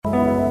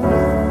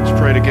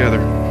pray together.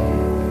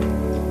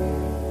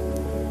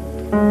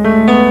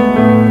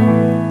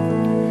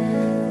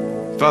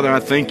 Father, I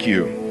thank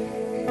you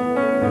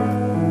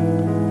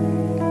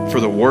for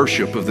the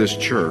worship of this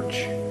church.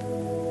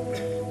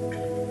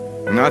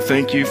 And I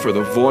thank you for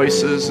the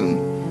voices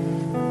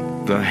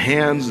and the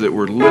hands that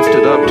were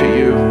lifted up to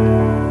you.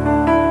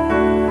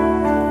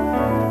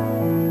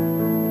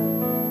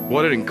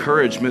 What an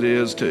encouragement it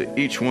is to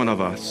each one of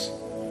us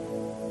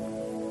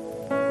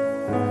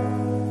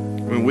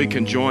when we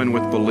can join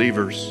with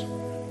believers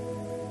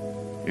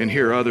and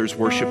hear others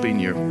worshiping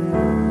you.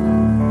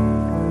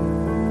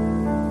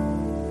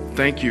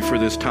 Thank you for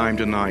this time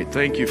tonight.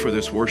 Thank you for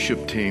this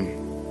worship team.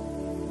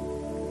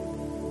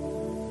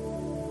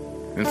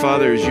 And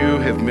Father, as you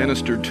have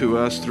ministered to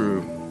us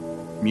through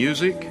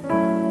music,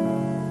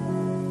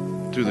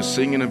 through the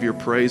singing of your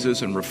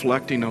praises and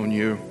reflecting on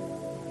you,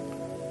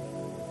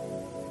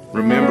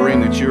 remembering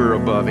that you are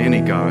above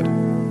any God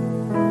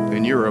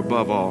and you're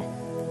above all.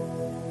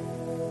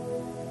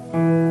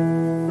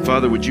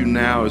 Father, would you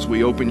now, as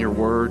we open your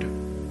word,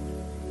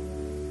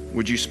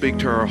 would you speak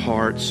to our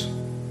hearts?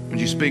 Would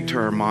you speak to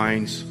our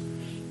minds?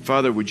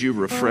 Father, would you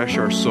refresh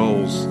our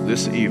souls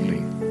this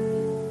evening?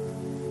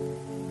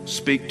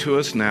 Speak to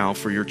us now,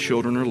 for your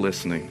children are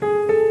listening.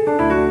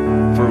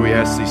 For we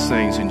ask these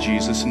things in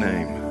Jesus'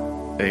 name.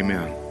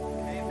 Amen.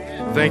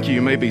 Thank you.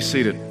 You may be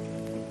seated.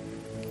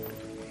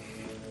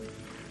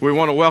 We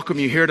want to welcome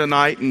you here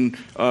tonight, and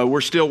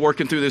we're still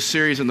working through this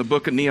series in the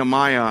book of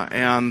Nehemiah.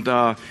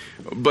 And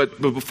but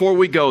before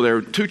we go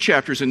there, 2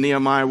 chapters in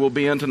Nehemiah we'll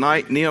be in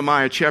tonight.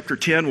 Nehemiah chapter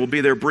 10, we'll be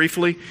there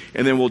briefly,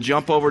 and then we'll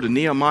jump over to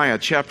Nehemiah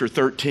chapter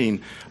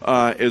 13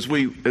 as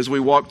we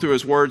walk through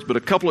his words. But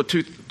a couple of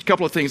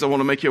things I want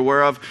to make you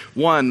aware of.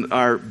 One,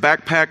 our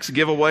backpacks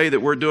giveaway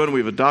that we're doing.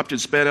 We've adopted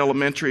Span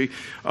Elementary.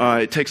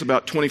 It takes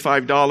about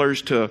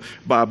 $25 to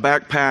buy a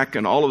backpack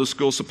and all of the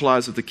school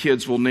supplies that the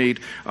kids will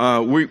need.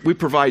 We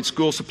provide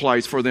school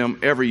supplies for them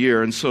every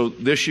year, and so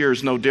this year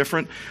is no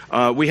different.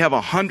 We have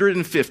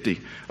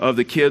 150 of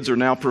the kids are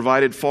now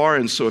provided for,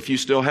 and so if you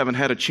still haven't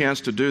had a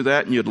chance to do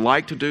that and you'd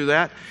like to do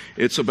that,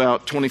 it's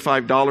about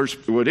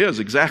 $25. Well, it is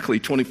exactly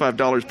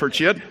 $25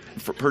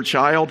 per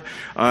child.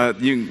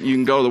 You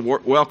can go to the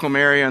welcome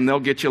area and they'll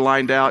get you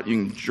lined out.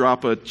 You can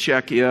drop a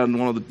check in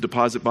one of the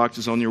deposit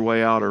boxes on your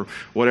way out or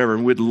whatever.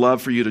 And we'd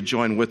love for you to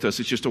join with us.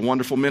 It's just a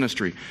wonderful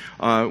ministry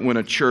when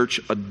a church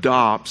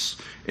adopts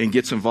and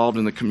gets involved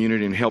in the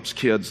community and helps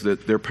kids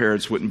that their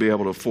parents wouldn't be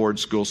able to afford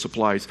school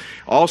supplies.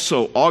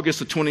 Also, August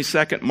the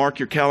 22nd, mark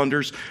your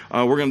calendars.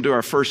 We're going to do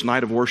our first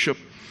night of worship.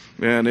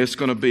 And it's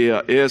going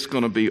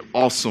to be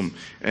awesome.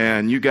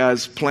 And you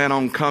guys plan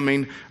on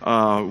coming.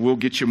 We'll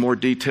get you more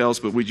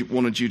details, but we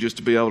wanted you just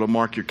to be able to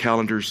mark your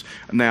calendars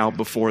now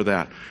before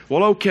that.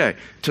 Well, okay.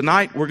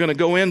 Tonight we're going to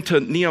go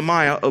into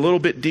Nehemiah a little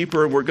bit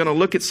deeper. We're going to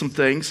look at some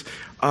things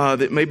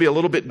that may be a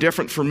little bit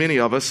different for many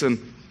of us. And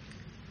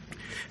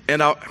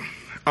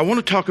I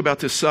want to talk about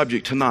this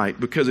subject tonight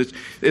because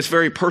it's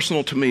very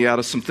personal to me out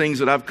of some things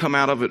that I've come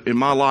out of it in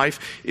my life,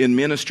 in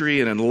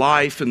ministry and in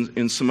life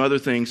and some other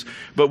things.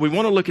 But we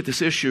want to look at this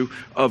issue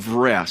of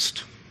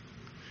rest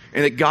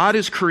and that God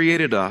has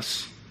created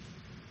us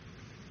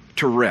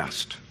to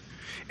rest.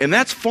 And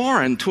that's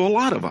foreign to a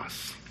lot of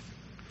us.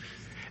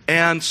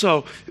 And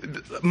so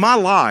my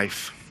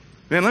life,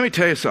 man, let me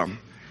tell you something.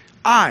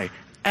 I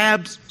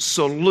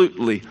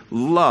absolutely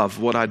love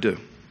what I do.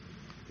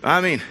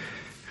 I mean,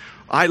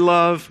 I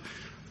love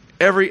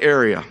every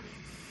area.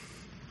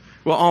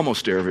 Well,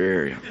 almost every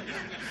area.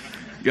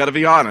 You got to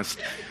be honest.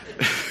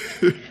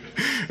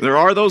 There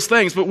are those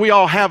things, but we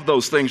all have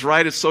those things,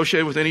 right?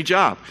 Associated with any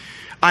job.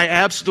 I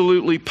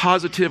absolutely,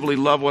 positively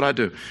love what I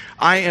do.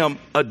 I am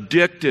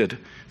addicted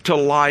to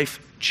life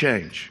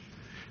change.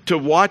 To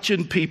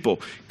watching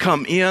people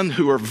come in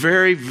who are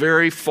very,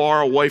 very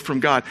far away from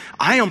God.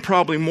 I am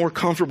probably more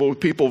comfortable with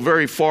people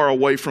very far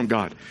away from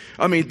God.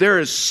 I mean, there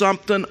is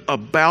something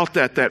about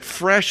that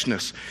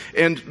freshness,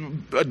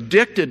 and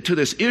addicted to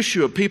this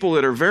issue of people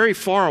that are very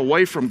far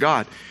away from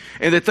God,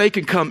 and that they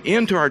can come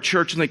into our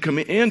church and they come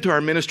into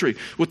our ministry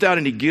without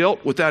any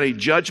guilt, without any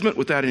judgment,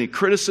 without any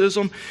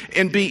criticism,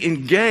 and be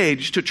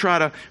engaged to try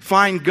to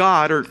find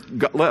God or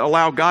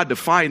allow God to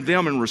find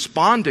them and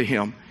respond to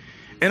Him.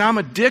 And I'm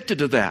addicted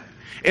to that.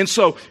 And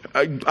so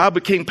I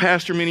became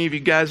pastor, many of you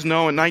guys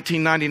know, in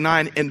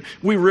 1999. And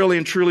we really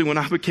and truly, when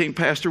I became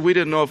pastor, we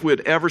didn't know if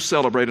we'd ever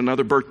celebrate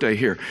another birthday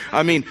here.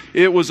 I mean,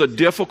 it was a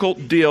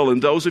difficult deal.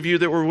 And those of you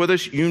that were with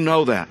us, you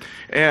know that.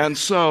 And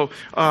so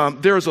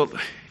and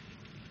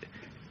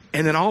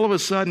then all of a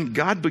sudden,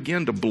 God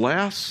began to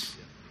bless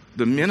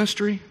the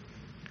ministry.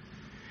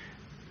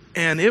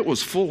 And it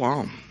was full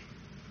on.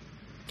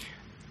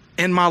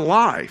 And my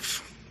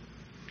life,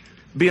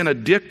 being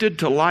addicted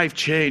to life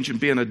change and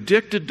being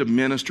addicted to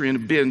ministry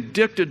and being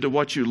addicted to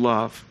what you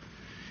love.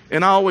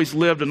 And I always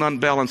lived an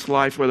unbalanced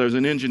life, whether it was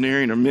in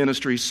engineering or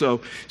ministry,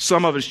 so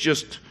some of it's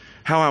just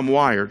how I'm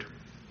wired.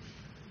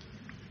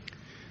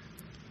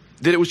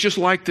 That it was just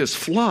like this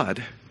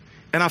flood,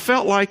 and I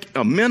felt like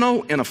a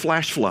minnow in a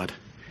flash flood.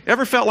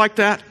 Ever felt like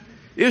that?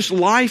 This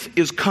life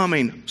is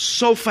coming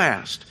so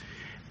fast,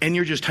 and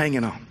you're just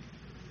hanging on.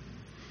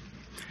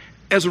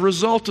 As a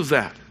result of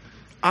that,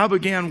 I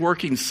began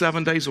working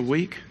 7 days a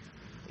week,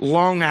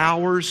 long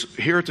hours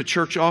here at the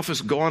church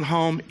office, going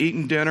home,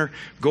 eating dinner,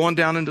 going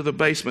down into the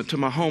basement to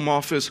my home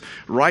office,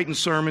 writing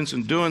sermons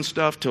and doing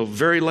stuff till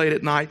very late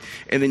at night.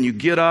 And then you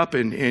get up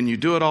and you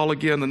do it all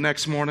again the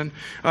next morning.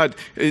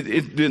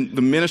 The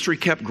ministry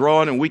kept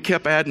growing, and we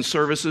kept adding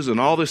services and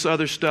all this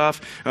other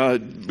stuff.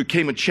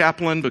 Became a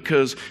chaplain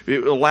because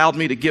it allowed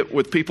me to get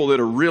with people that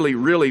are really,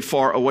 really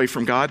far away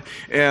from God.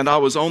 And I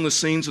was on the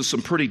scenes of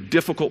some pretty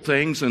difficult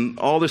things and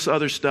all this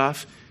other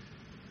stuff.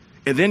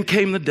 And then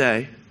came the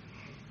day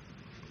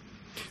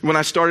when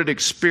I started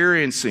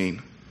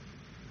experiencing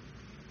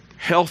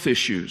health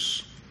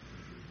issues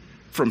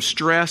from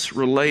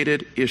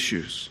stress-related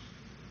issues.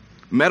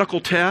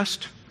 Medical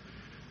test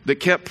that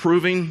kept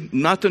proving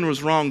nothing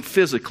was wrong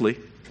physically.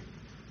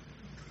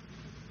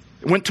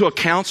 Went to a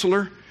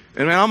counselor,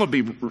 and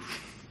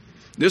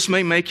this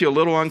may make you a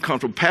little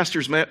uncomfortable.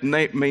 Pastors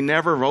may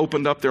never have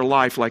opened up their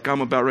life like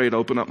I'm about ready to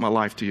open up my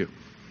life to you.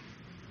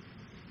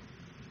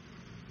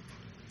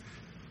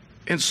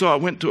 And so I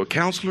went to a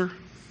counselor.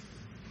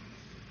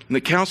 And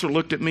the counselor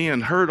looked at me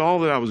and heard all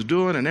that I was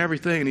doing and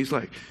everything, and he's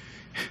like,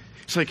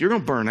 you're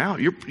going to burn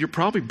out. You're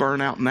probably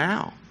burnt out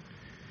now.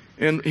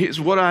 And here's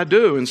what I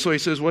do. And so he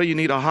says, well, you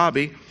need a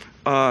hobby.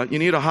 You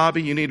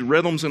need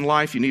rhythms in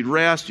life. You need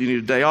rest. You need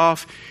a day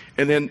off.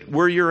 And then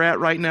where you're at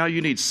right now,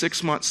 you need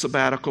 6 months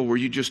sabbatical where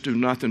you just do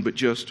nothing but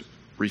just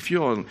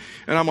refuel.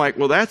 And I'm like,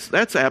 well,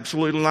 that's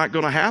absolutely not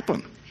going to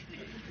happen.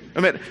 I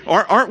mean,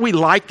 aren't we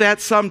like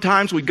that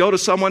sometimes? We go to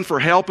someone for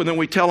help and then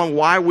we tell them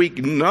why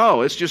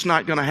no, it's just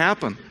not going to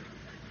happen.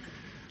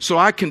 So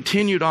I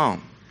continued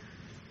on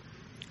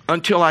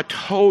until I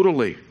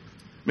totally,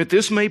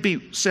 this may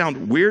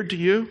sound weird to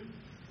you.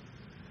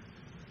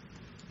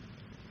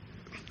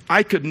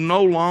 I could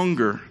no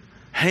longer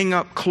hang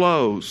up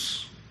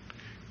clothes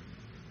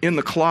in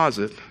the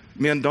closet.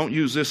 Men, don't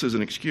use this as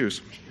an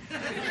excuse.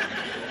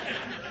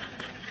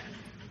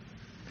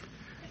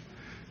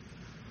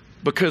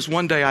 Because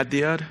one day I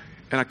did,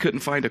 and I couldn't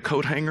find a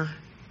coat hanger,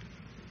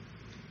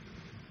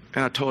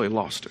 and I totally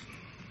lost it.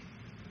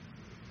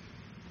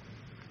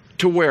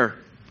 To where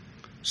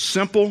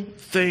simple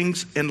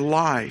things in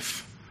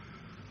life,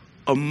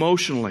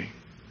 emotionally,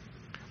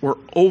 were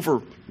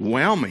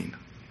overwhelming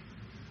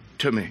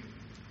to me.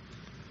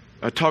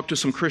 I talked to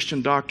some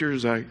Christian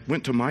doctors. I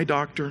went to my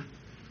doctor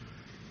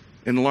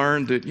and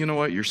learned that, you know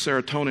what, your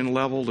serotonin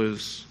level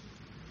is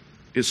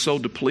so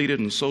depleted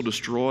and so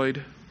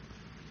destroyed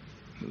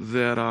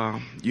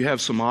that you have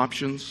some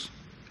options.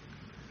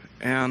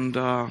 And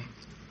so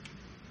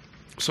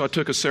I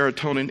took a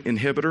serotonin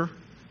inhibitor,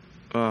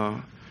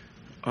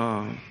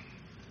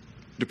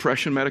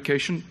 depression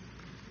medication.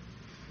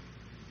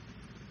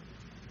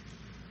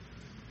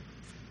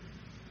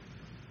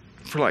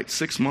 For like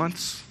 6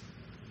 months,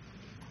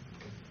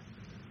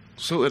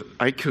 so that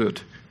I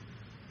could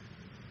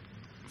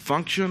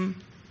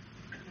function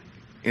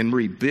and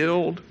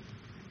rebuild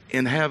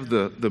and have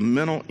the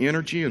mental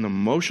energy and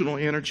emotional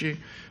energy.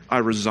 I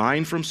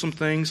resigned from some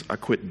things. I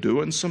quit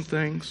doing some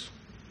things.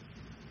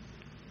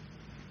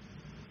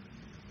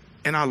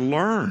 And I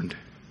learned.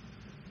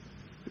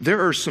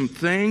 There are some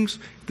things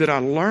that I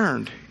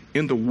learned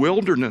in the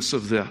wilderness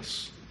of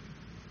this,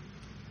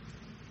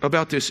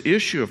 about this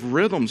issue of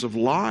rhythms of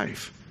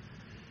life.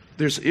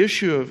 There's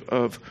issue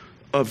of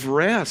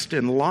rest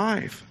in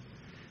life.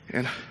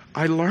 And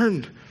I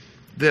learned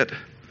that,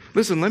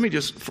 listen, let me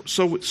just,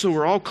 so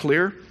we're all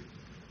clear.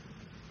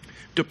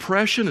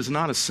 Depression is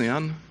not a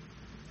sin.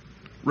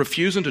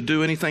 Refusing to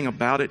do anything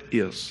about it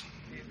is.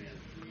 Amen.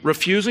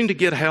 Refusing to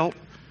get help,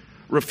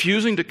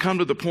 refusing to come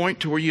to the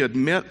point to where you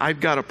admit, I've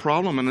got a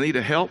problem and I need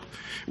help,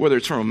 whether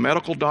it's from a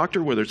medical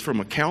doctor, whether it's from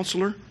a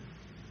counselor.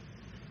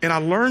 And I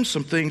learned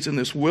some things in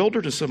this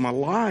wilderness of my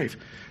life,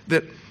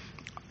 that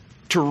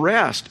to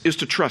rest is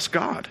to trust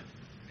God.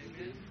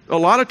 Amen. A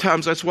lot of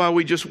times that's why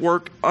we just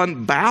work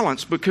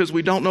unbalanced, because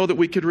we don't know that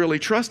we could really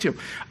trust Him.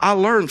 I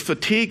learned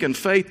fatigue and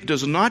faith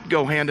does not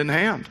go hand in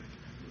hand.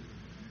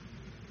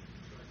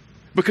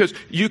 Because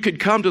you could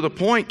come to the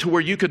point to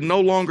where you could no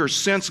longer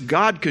sense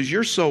God because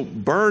you're so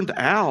burned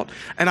out.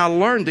 And I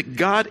learned that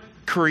God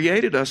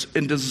created us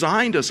and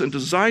designed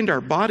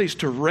our bodies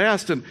to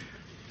rest. And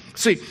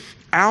see,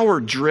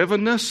 our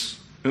drivenness,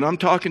 and I'm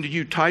talking to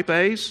you type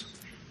A's,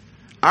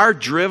 our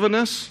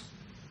drivenness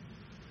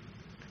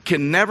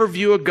can never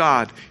view a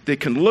God that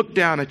can look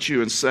down at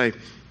you and say,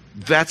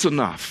 that's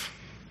enough.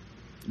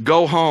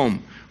 Go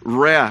home,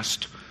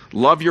 rest,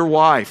 love your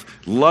wife,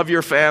 love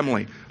your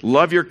family,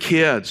 love your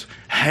kids,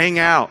 hang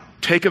out,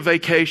 take a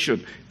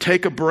vacation,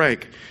 take a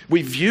break.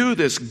 We view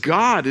this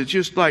God as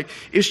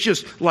it's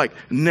just like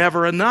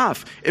never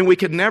enough. And we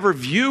can never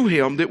view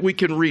Him that we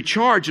can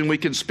recharge and we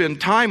can spend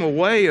time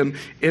away and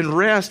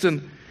rest.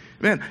 And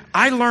man,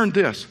 I learned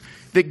this,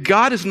 that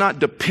God is not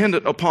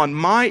dependent upon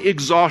my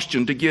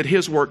exhaustion to get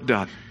His work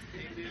done.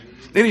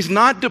 And He's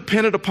not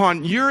dependent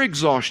upon your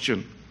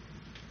exhaustion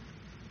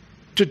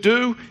to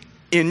do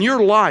in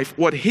your life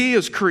what He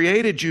has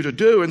created you to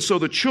do. And so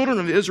the children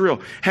of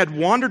Israel had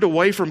wandered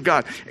away from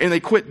God, and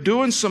they quit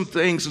doing some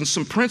things and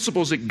some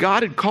principles that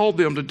God had called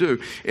them to do.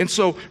 And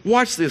so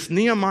watch this,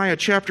 Nehemiah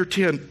chapter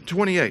 10,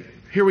 28.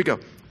 Here we go.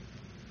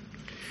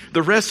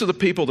 The rest of the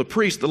people, the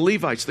priests, the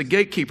Levites, the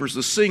gatekeepers,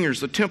 the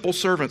singers, the temple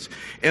servants,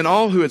 and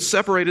all who had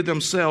separated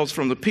themselves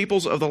from the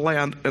peoples of the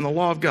land and the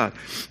law of God,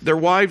 their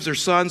wives, their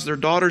sons, their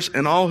daughters,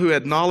 and all who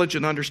had knowledge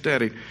and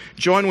understanding,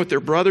 join with their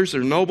brothers,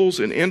 their nobles,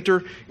 and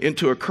enter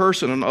into a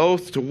curse and an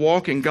oath to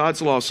walk in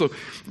God's law. So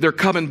they're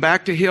coming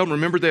back to Him.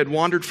 Remember, they had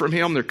wandered from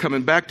Him. They're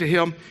coming back to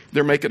Him.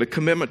 They're making a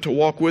commitment to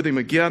walk with Him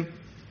again.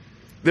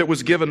 That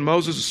was given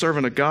Moses, a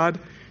servant of God,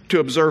 to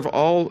observe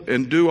all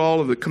and do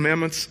all of the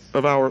commandments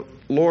of our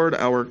Lord,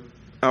 our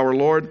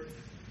Lord,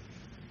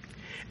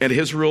 and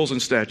His rules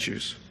and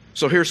statutes.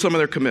 So here's some of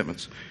their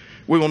commitments.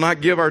 We will not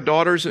give our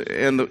daughters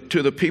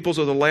to the peoples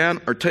of the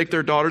land, or take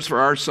their daughters for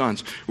our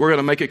sons. We're going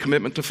to make a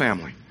commitment to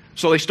family.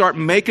 So they start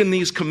making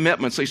these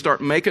commitments. They start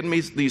making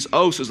these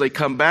oaths as they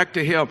come back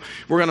to Him.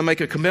 We're going to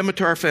make a commitment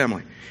to our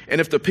family. And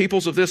if the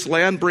peoples of this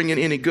land bring in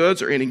any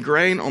goods or any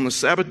grain on the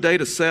Sabbath day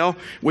to sell,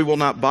 we will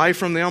not buy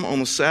from them on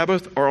the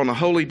Sabbath or on a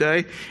holy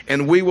day,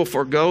 and we will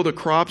forego the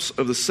crops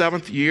of the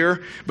seventh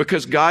year,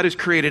 because God has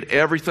created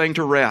everything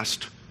to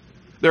rest.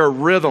 There are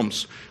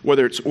rhythms,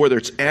 whether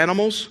it's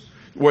animals,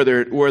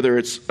 whether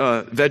it's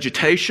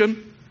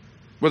vegetation,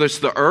 whether it's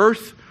the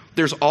earth.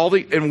 There's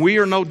and we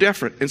are no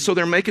different. And so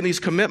they're making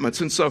these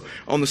commitments. And so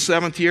on the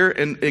seventh year,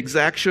 an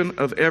exaction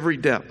of every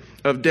debt.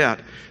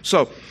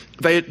 So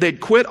they'd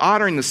quit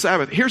honoring the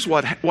Sabbath. Here's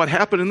what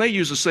happened, and they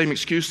use the same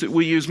excuse that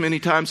we use many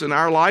times in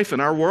our life,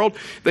 in our world.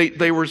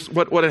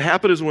 What had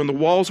happened is when the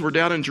walls were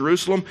down in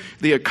Jerusalem,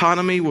 the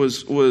economy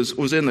was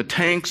in the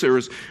tanks. It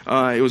was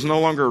no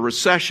longer a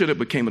recession. It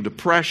became a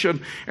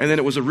depression, and then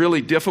it was a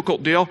really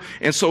difficult deal.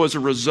 And so as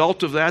a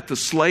result of that,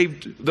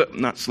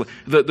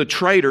 the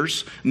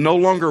traders no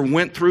longer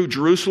went through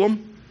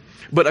Jerusalem,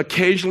 but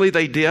occasionally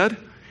they did.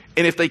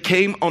 And if they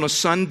came on a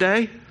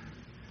Sunday,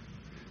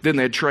 then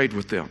they'd trade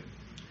with them.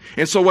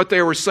 And so what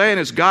they were saying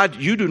is, God,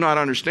 you do not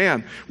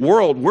understand.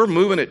 World, we're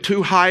moving at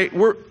too high.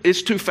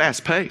 It's too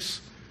fast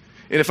paced.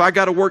 And if I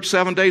got to work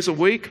 7 days a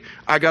week,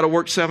 I got to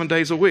work 7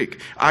 days a week.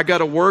 I got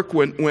to work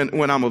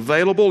when I'm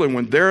available and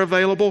when they're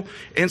available.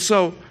 And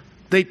so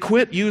they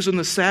quit using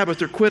the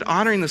Sabbath, or quit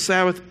honoring the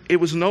Sabbath. It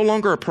was no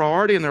longer a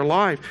priority in their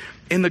life.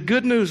 And the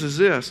good news is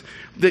this,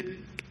 that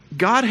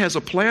God has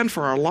a plan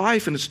for our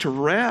life, and it's to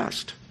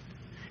rest.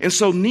 And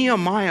so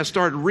Nehemiah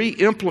started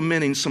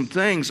re-implementing some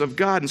things of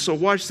God. And so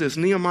watch this,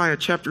 Nehemiah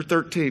chapter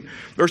 13,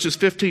 verses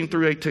 15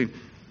 through 18.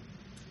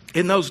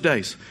 In those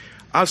days,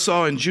 I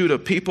saw in Judah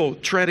people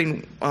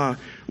treading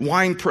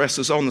wine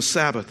presses on the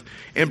Sabbath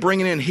and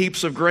bringing in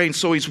heaps of grain.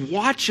 So he's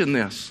watching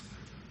this.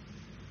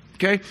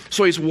 Okay?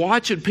 So he's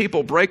watching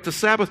people break the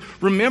Sabbath.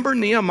 Remember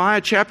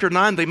Nehemiah chapter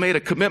 9, they made a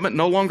commitment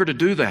no longer to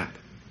do that.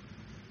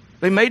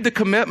 They made the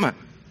commitment.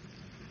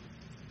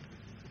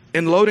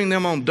 And loading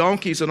them on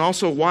donkeys, and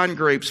also wine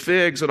grapes,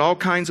 figs, and all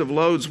kinds of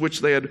loads which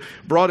they had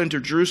brought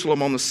into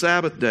Jerusalem on the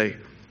Sabbath day.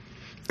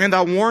 And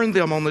I warned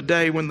them on the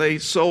day when they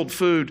sold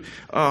food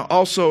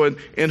also, and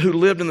who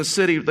lived in the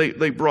city,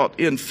 they brought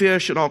in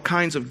fish and all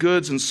kinds of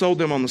goods and sold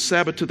them on the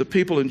Sabbath to the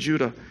people in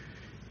Judah.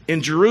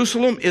 In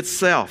Jerusalem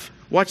itself,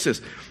 watch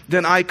this,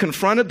 then I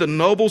confronted the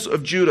nobles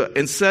of Judah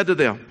and said to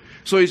them,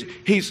 so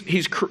he's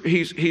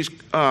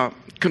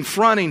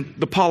confronting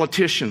the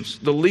politicians,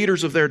 the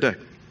leaders of their day.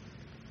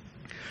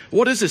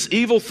 What is this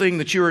evil thing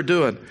that you are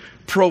doing?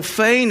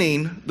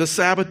 Profaning the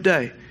Sabbath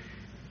day.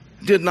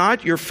 Did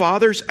not your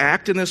fathers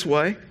act in this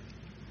way?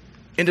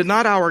 And did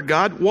not our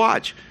God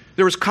watch?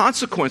 There was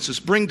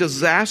consequences, bring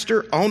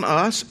disaster on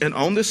us and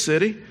on this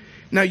city.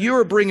 Now you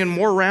are bringing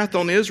more wrath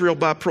on Israel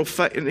by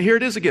and here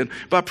it is again,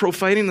 by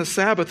profaning the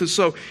Sabbath. And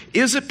so,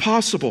 is it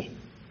possible?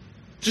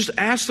 Just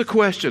ask the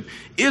question,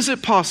 is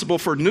it possible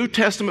for New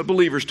Testament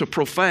believers to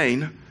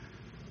profane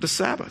the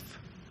Sabbath?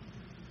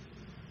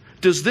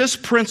 Does this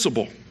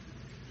principle,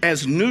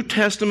 as New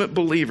Testament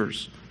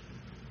believers,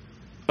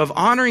 of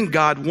honoring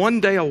God one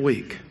day a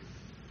week,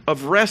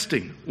 of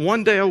resting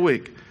one day a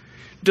week,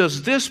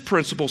 does this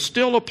principle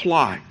still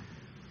apply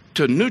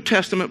to New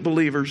Testament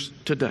believers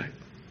today?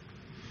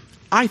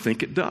 I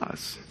think it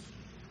does.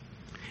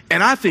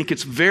 And I think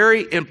it's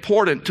very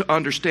important to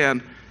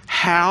understand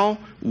how,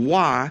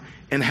 why,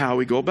 and how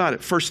we go about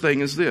it. First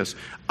thing is this: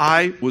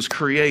 I was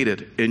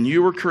created, and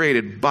you were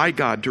created by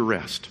God to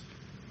rest.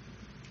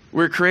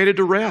 We're created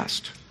to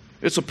rest.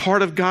 It's a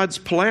part of God's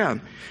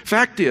plan.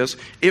 Fact is,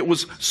 it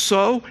was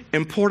so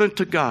important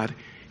to God,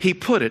 He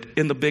put it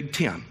in the Big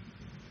Ten,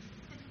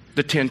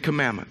 the Ten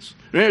Commandments.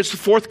 It's the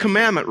fourth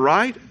commandment,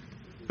 right?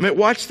 I mean,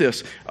 watch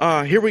this.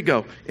 Here we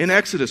go. In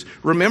Exodus,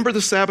 remember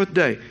the Sabbath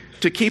day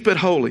to keep it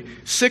holy.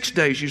 6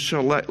 days you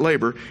shall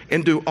labor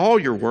and do all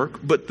your work,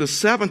 but the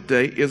seventh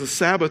day is a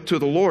Sabbath to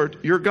the Lord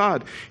your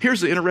God.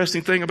 Here's the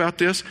interesting thing about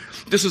this.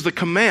 This is the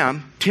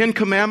command, 10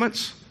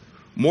 commandments,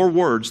 more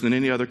words than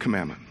any other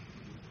commandment.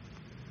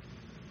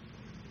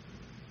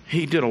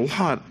 He did a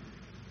lot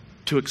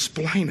to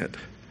explain it.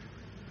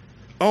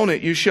 on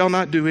it, you shall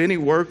not do any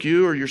work,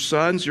 you or your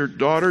sons, your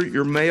daughter,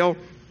 your male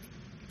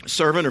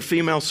servant or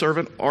female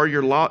servant, or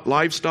your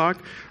livestock,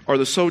 or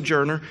the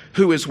sojourner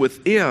who is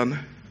within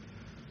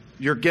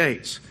your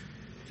gates.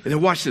 And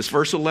then watch this,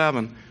 verse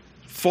 11.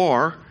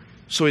 For,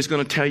 so he's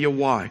going to tell you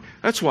why.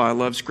 That's why I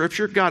love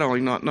Scripture. God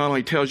not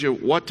only tells you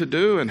what to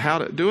do and how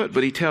to do it,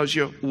 but He tells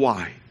you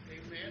why.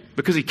 Amen.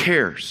 Because He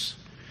cares.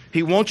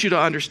 He wants you to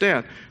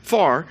understand.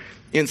 For,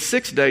 in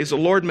 6 days the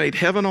Lord made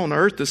heaven on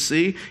earth, the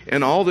sea,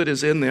 and all that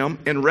is in them,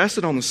 and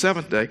rested on the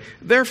seventh day.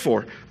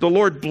 Therefore, the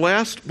Lord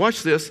blessed,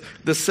 watch this,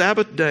 the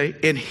Sabbath day,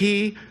 and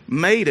He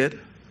made it.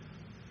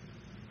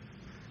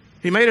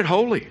 He made it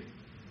holy.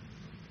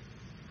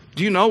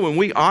 Do you know when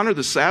we honor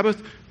the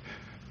Sabbath,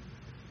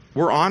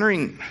 we're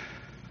honoring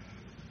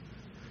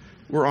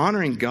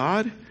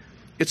God?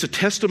 It's a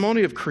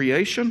testimony of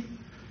creation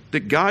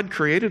that God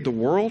created the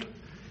world.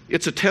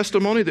 It's a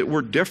testimony that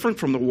we're different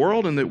from the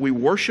world and that we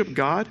worship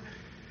God.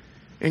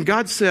 And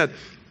God said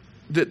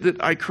that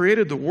I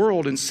created the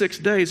world in 6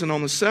 days, and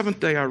on the seventh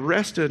day I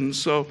rested. And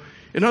so,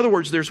 in other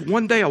words, there's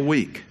one day a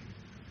week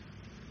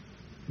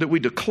that we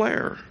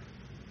declare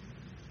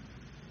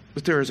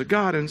that there is a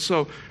God. And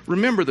so,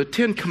 remember, the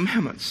 10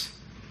 Commandments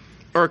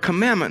are a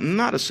commandment,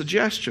 not a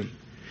suggestion.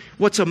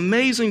 What's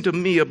amazing to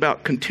me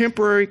about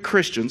contemporary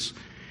Christians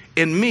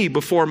and me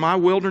before my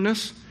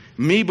wilderness,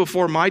 me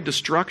before my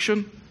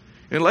destruction,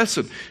 and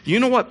listen, you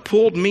know what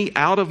pulled me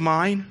out of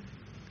mine?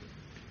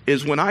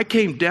 Is when I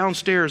came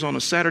downstairs on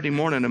a Saturday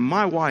morning and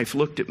my wife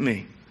looked at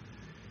me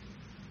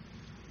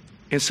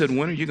and said,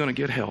 when are you going to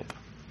get help?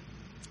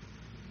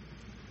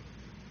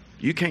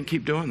 You can't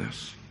keep doing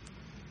this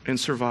and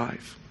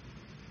survive.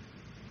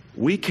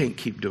 We can't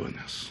keep doing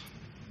this.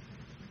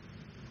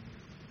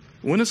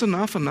 When is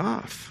enough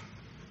enough?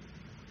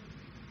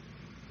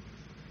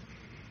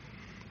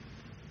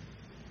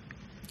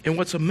 And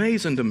what's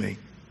amazing to me,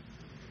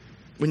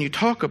 when you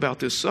talk about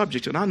this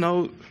subject, and I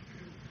know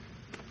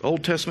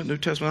Old Testament, New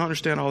Testament, I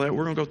understand all that,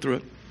 we're going to go through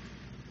it,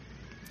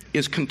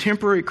 is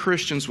contemporary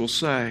Christians will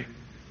say,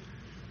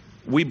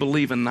 we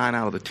believe in 9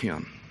 out of the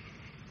 10.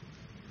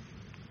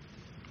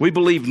 We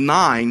believe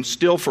 9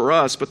 still for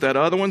us, but that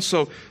other one,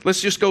 so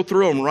let's just go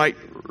through them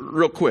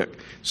real quick.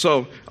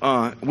 So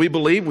we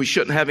believe we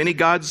shouldn't have any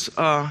gods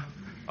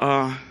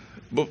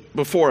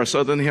before us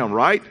other than Him,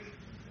 right?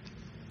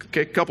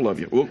 Okay, a couple of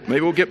you. Well,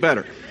 maybe we'll get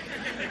better.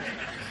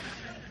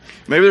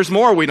 Maybe there's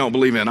more we don't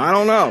believe in. I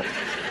don't know.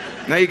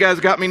 Now you guys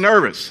got me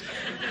nervous.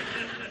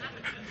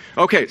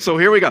 Okay, so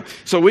here we go.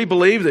 So we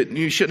believe that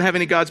you shouldn't have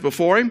any gods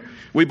before Him.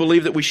 We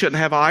believe that we shouldn't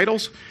have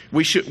idols.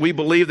 We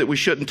believe that we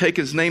shouldn't take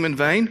His name in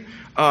vain.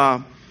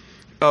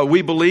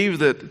 We believe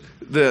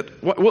that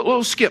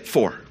we'll skip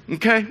 4.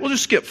 Okay, we'll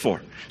just skip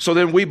 4. So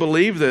then we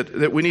believe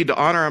that we need to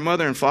honor our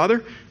mother and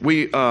father.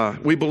 We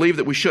believe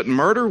that we shouldn't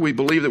murder. We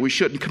believe that we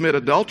shouldn't commit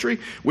adultery.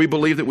 We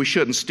believe that we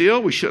shouldn't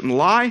steal. We shouldn't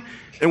lie.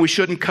 And we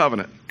shouldn't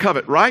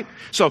covet, right?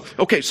 So,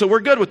 okay, so we're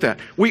good with that.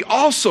 We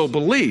also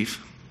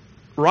believe,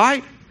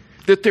 right,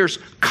 that there's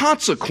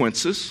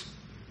consequences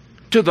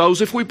to those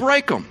if we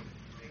break them.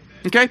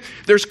 Okay?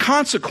 There's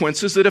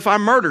consequences that if I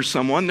murder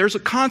someone, there's a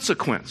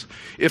consequence.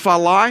 If I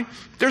lie,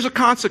 there's a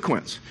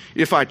consequence.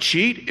 If I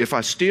cheat, if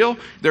I steal,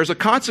 there's a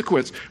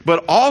consequence.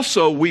 But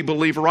also we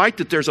believe, right,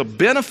 that there's a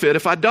benefit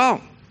if I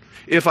don't.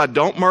 If I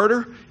don't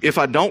murder, if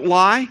I don't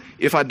lie,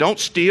 if I don't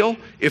steal,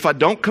 if I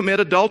don't commit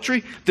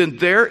adultery, then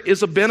there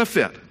is a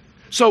benefit.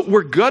 So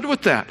we're good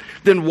with that.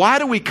 Then why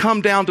do we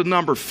come down to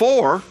number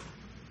 4,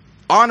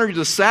 honor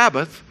the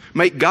Sabbath,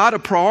 make God a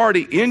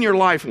priority in your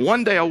life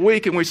one day a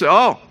week, and we say,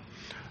 oh,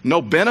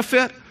 no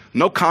benefit,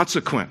 no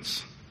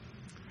consequence.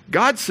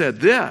 God said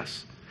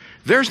this,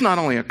 there's not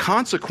only a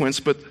consequence,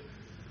 but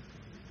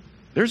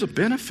there's a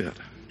benefit.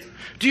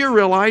 Do you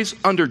realize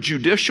under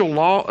judicial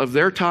law of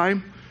their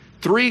time,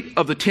 3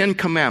 of the 10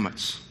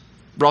 commandments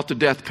brought the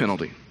death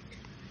penalty?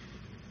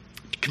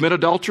 Commit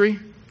adultery.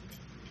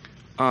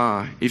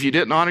 If you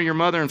didn't honor your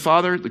mother and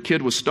father, the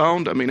kid was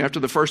stoned. I mean, after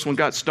the first one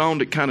got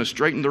stoned, it kind of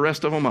straightened the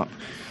rest of them up.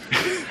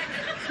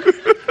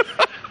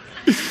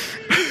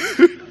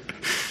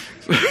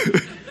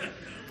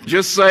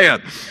 Just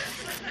saying.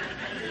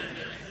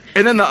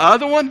 And then the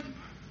other one,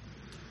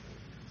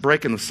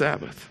 breaking the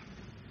Sabbath.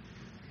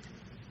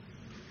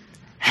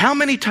 How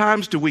many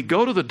times do we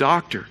go to the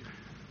doctor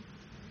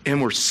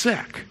and we're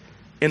sick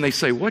and they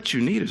say, what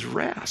you need is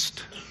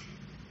rest?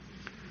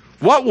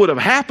 What would have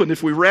happened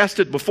if we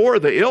rested before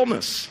the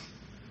illness?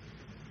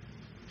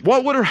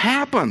 What would have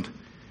happened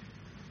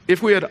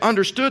if we had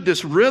understood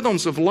this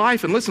rhythms of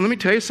life? And listen, let me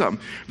tell you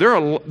something.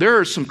 There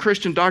are some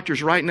Christian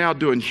doctors right now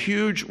doing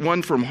huge,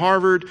 one from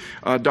Harvard.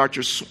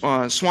 Dr.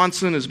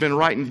 Swanson has been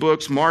writing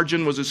books.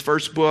 Margin was his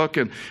first book,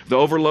 and the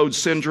overload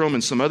syndrome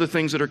and some other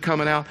things that are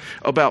coming out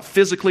about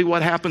physically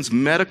what happens,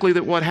 medically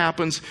that what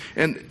happens.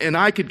 And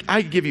I could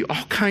give you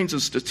all kinds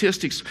of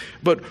statistics.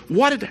 But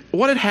what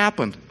had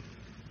happened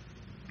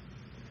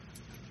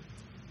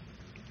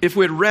if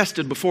we had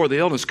rested before the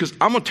illness? Because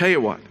I'm going to tell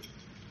you what.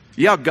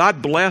 Yeah,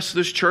 God blessed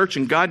this church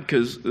and God,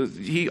 because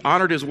He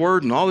honored His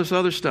word and all this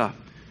other stuff.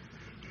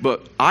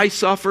 But I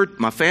suffered,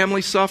 my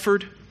family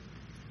suffered,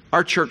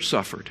 our church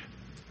suffered.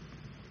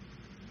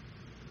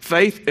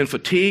 Faith and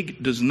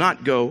fatigue does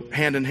not go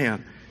hand in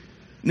hand.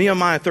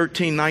 Nehemiah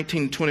 13,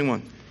 19,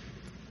 21.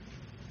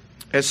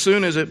 As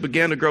soon as it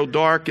began to grow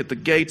dark at the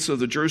gates of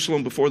the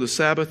Jerusalem before the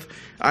Sabbath,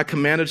 I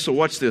commanded, so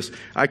watch this,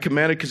 I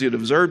commanded, because he had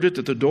observed it,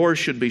 that the doors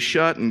should be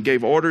shut, and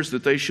gave orders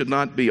that they should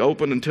not be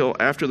opened until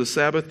after the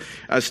Sabbath.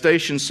 I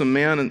stationed some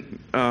men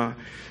and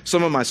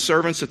some of my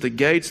servants at the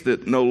gates,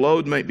 that no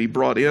load may be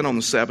brought in on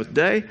the Sabbath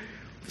day.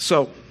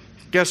 So,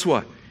 guess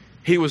what?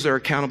 He was their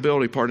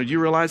accountability partner. Do you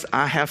realize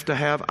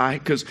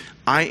because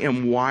I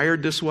am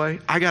wired this way,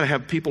 I got to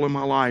have people in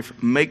my life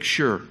make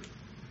sure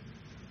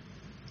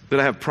that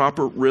I have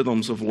proper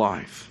rhythms of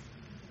life.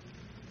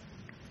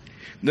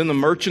 Then the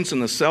merchants and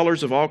the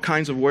sellers of all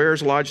kinds of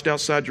wares lodged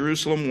outside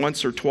Jerusalem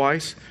once or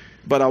twice.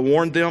 But I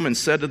warned them and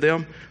said to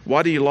them,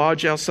 why do you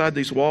lodge outside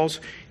these walls?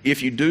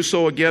 If you do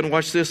so again,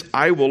 watch this,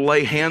 I will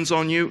lay hands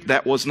on you.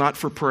 That was not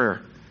for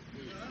prayer.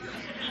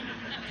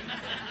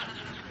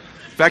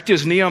 Fact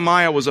is,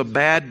 Nehemiah was a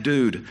bad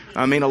dude.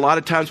 I mean, a lot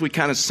of times we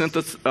kind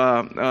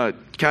of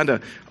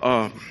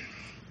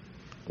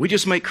we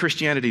just make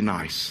Christianity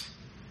nice.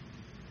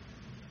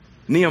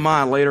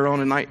 Nehemiah later on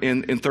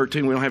in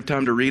 13, we don't have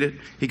time to read it,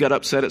 he got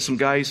upset at some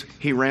guys.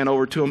 He ran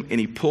over to them and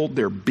he pulled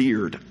their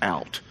beard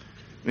out.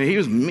 I mean, he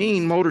was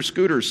mean motor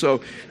scooters.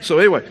 So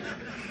anyway,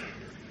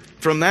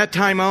 from that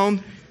time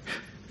on,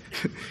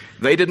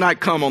 they did not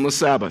come on the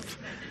Sabbath.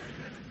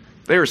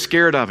 They were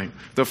scared of him.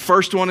 The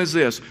first one is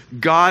this: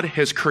 God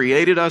has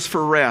created us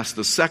for rest.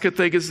 The second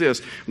thing is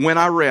this: when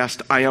I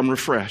rest, I am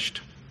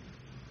refreshed.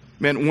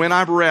 Man, when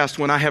I rest,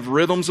 when I have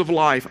rhythms of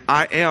life,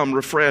 I am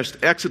refreshed.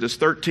 Exodus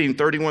 13,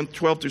 31,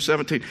 12 through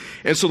 17.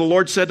 And so the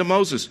Lord said to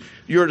Moses,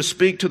 you are to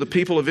speak to the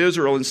people of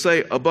Israel and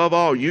say, above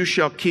all, you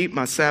shall keep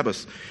my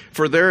Sabbaths.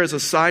 For there is a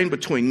sign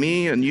between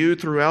me and you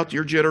throughout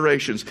your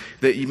generations,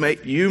 that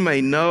you may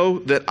know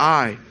that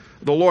I,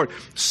 the Lord.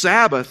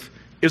 Sabbath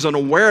is an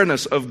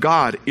awareness of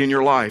God in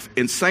your life,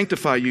 and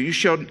sanctify you. You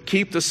shall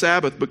keep the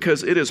Sabbath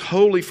because it is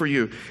holy for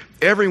you.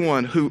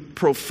 Everyone who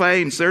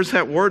profanes, there's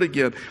that word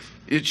again,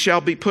 it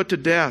shall be put to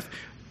death.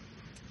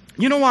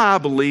 You know why I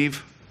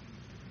believe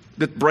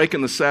that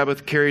breaking the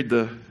Sabbath carried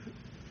the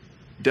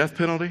death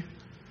penalty?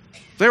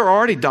 They were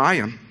already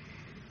dying.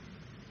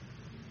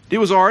 It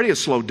was already a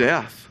slow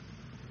death.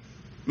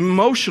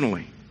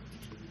 Emotionally,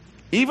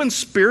 even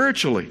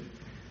spiritually.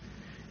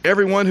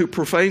 Everyone who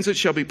profanes it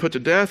shall be put to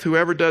death.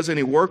 Whoever does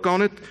any work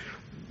on it,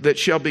 that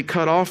shall be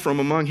cut off from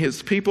among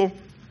his people.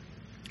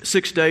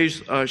 6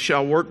 days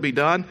shall work be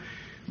done.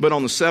 But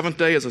on the seventh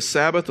day is a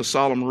Sabbath, a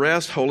solemn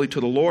rest, holy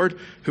to the Lord.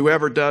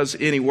 Whoever does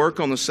any work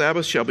on the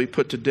Sabbath shall be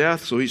put to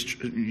death. So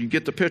you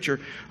get the picture.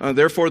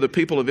 Therefore the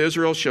people of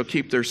Israel shall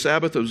keep their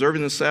Sabbath,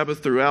 observing the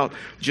Sabbath throughout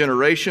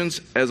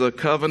generations as a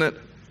covenant.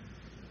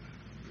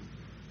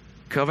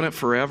 Covenant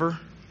forever.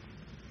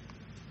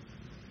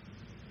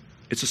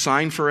 It's a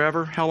sign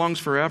forever. How long's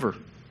forever?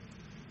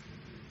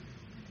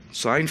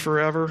 Sign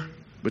forever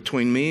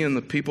between me and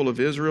the people of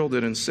Israel,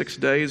 that in 6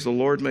 days the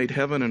Lord made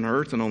heaven and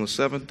earth, and on the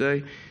seventh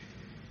day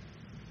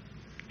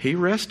He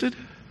rested,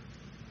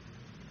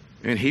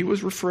 and He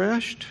was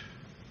refreshed.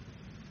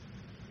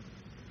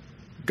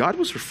 God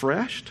was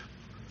refreshed.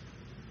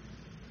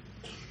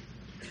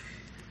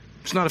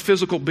 It's not a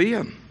physical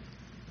being.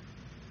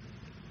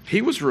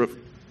 He was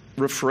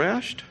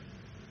refreshed.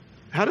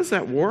 How does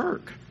that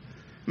work?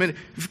 I mean,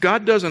 if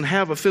God doesn't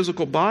have a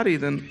physical body,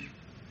 then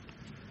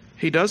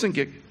He doesn't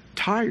get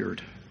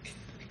tired.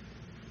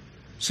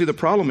 See, the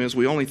problem is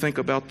we only think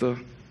about the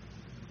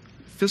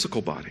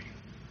physical body.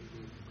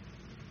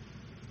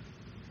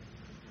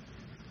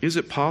 Is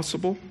it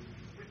possible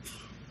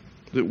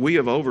that we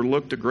have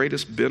overlooked the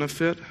greatest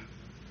benefit,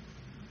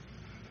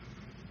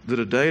 that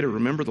a day to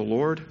remember the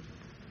Lord,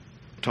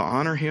 to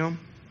honor Him,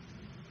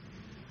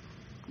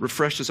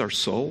 refreshes our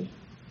soul?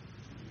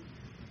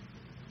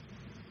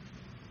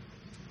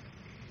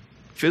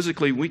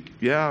 Physically, we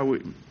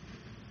can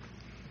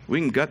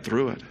gut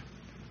through it.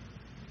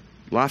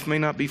 Life may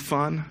not be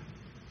fun.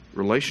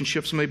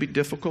 Relationships may be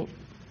difficult.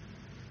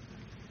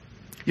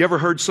 You ever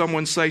heard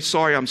someone say,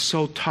 sorry, I'm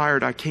so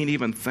tired I can't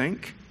even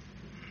think?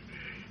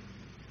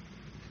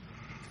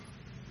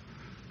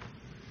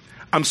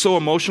 I'm so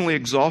emotionally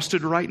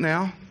exhausted right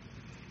now,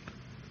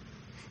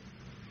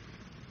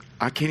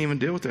 I can't even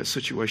deal with that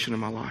situation in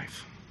my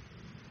life.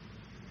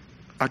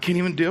 I can't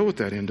even deal with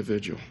that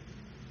individual.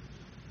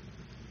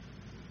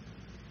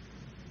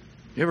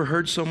 You ever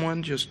heard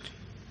someone just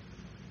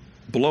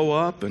blow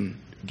up and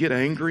get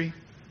angry?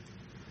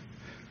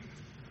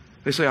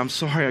 They say, I'm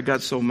sorry I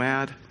got so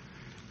mad.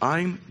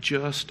 I'm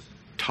just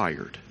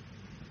tired.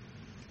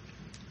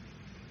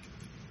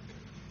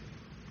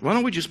 Why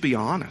don't we just be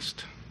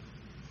honest?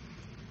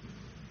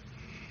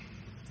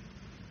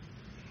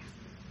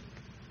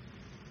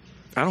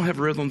 I don't have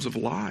rhythms of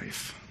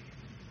life.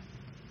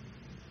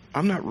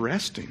 I'm not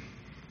resting.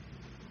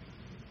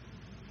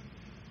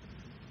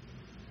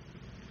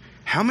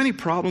 How many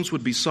problems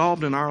would be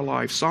solved in our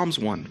life? Psalms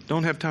 1,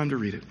 don't have time to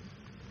read it,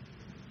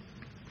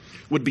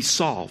 would be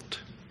solved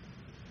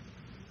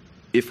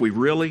if we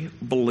really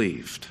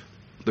believed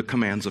the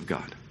commands of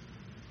God.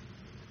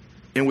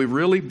 And we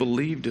really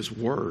believed His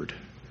Word.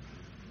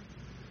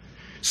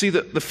 See,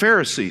 the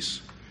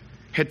Pharisees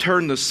had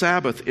turned the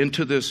Sabbath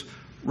into this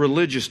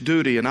religious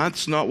duty, and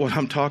that's not what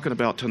I'm talking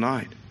about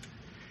tonight.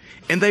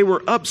 And they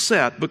were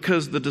upset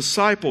because the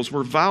disciples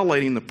were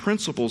violating the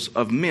principles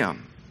of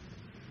men.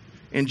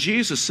 And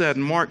Jesus said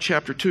in Mark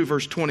chapter 2,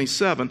 verse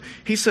 27,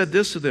 He said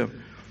this to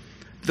them,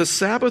 the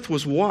Sabbath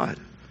was what?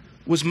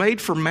 Was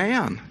made for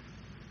man.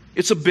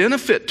 It's a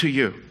benefit to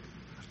you.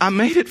 I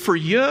made it for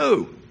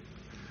you.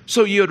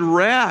 So you'd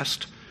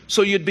rest,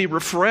 so you'd be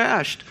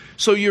refreshed,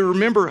 so you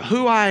remember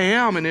who I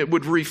am, and it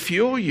would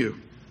refuel you.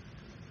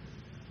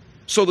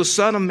 So the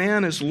Son of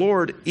Man is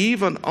Lord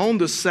even on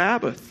the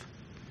Sabbath.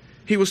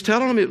 He was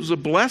telling them it was a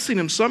blessing,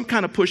 and some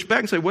kind of push back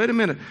and say, wait a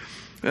minute,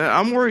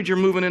 I'm worried you're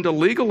moving into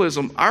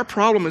legalism. Our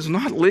problem is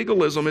not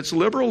legalism, it's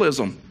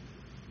liberalism.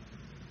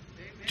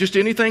 Just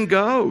anything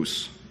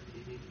goes.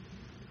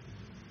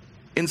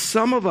 And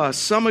some of us,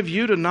 some of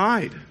you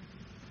tonight,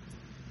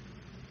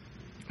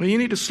 well, you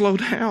need to slow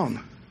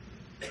down.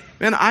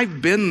 Man,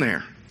 I've been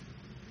there.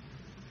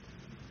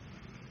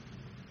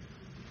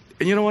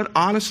 And you know what?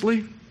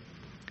 Honestly,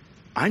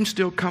 I'm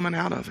still coming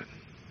out of it.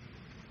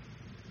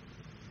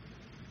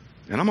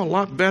 And I'm a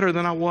lot better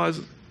than I was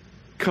a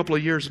couple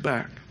of years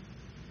back.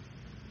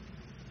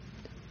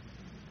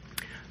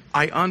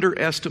 I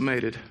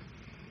underestimated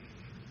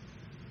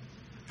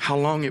how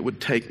long it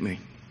would take me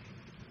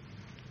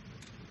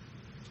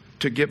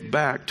to get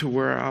back to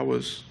where I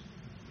was.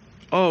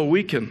 Oh,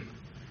 we can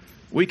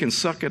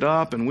suck it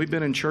up, and we've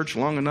been in church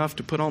long enough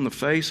to put on the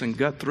face and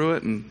gut through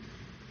it, and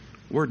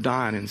we're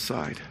dying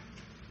inside.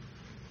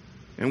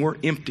 And we're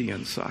empty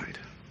inside.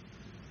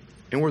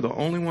 And we're the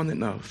only one that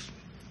knows.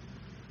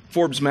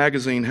 Forbes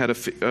magazine had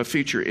a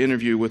feature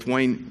interview with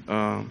Wayne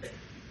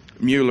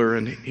Mueller,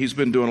 and he's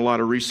been doing a lot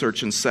of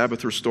research in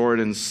Sabbath restored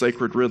and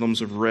sacred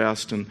rhythms of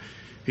rest. And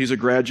he's a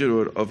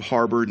graduate of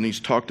Harvard, and he's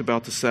talked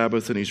about the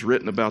Sabbath, and he's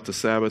written about the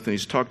Sabbath, and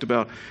he's talked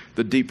about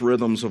the deep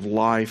rhythms of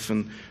life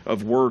and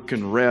of work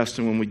and rest.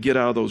 And when we get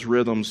out of those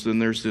rhythms, then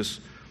there's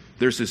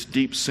this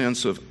deep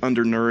sense of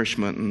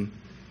undernourishment. And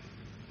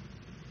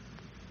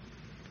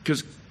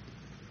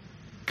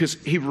because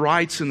he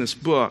writes in this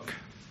book,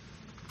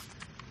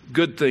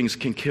 good things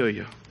can kill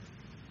you.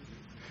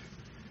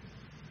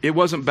 It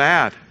wasn't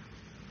bad.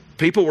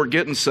 People were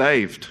getting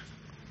saved.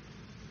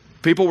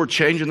 People were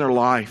changing their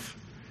life.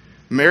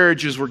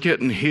 Marriages were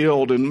getting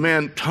healed, and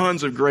man,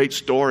 tons of great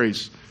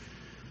stories.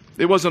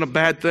 It wasn't a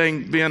bad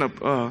thing being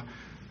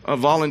a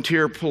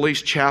volunteer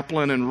police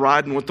chaplain and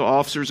riding with the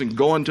officers and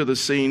going to the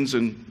scenes,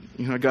 and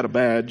I got a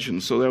badge,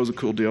 and so that was a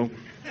cool deal.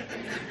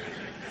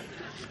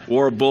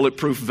 Wore a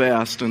bulletproof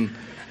vest, and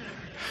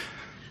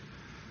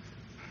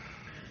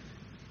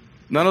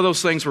none of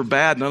those things were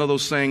bad. None of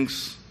those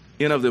things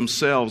in of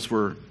themselves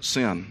were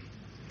sin.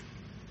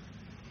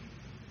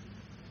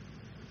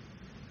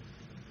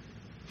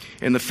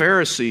 And the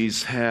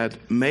Pharisees had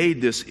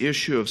made this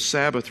issue of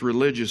Sabbath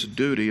religious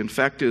duty. In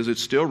fact, it's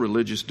still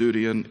religious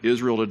duty in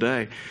Israel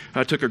today.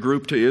 I took a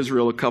group to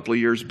Israel a couple of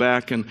years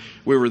back, and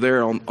we were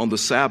there on the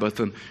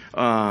Sabbath. And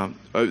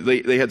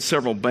they had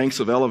several banks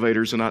of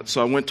elevators, and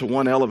so I went to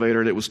one elevator,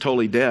 and it was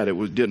totally dead.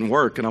 It didn't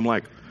work. And I'm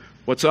like,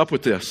 what's up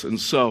with this? And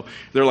so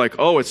they're like,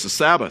 oh, it's the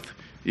Sabbath.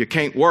 You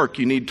can't work.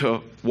 You need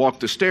to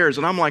walk the stairs.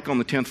 And I'm like on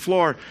the 10th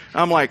floor.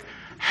 I'm like,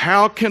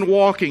 how can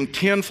walking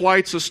 10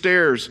 flights of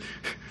stairs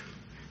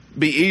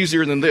be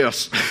easier than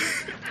this?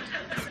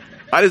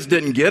 I just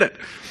didn't get it.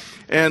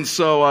 And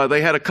so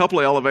they had a couple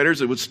of elevators.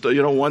 It was,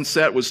 one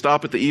set would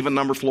stop at the even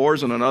number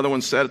floors, and another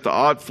one set at the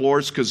odd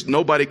floors because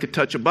nobody could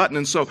touch a button.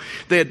 And so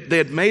they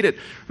had made it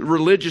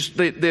religious.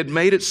 They had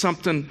made it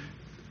something.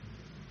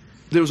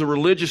 There was a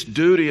religious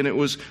duty, and it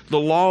was the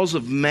laws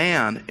of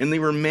man, and they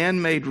were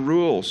man-made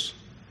rules.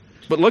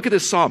 But look at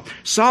this psalm.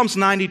 Psalms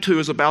 92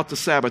 is about the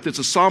Sabbath. It's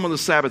a psalm of the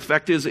Sabbath. In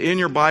fact, it is in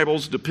your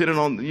Bibles, depending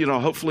on,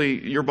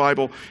 hopefully your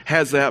Bible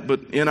has that,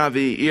 but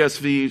NIV,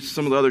 ESV,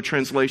 some of the other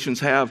translations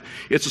have.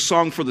 It's a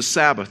song for the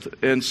Sabbath.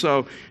 And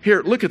so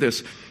here, look at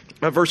this.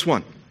 Verse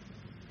 1.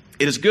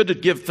 It is good to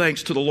give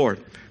thanks to the Lord,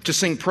 to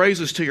sing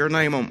praises to your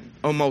name,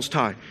 O Most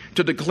High,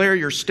 to declare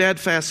your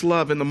steadfast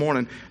love in the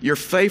morning, your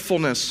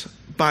faithfulness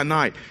by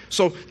night.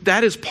 So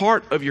that is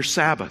part of your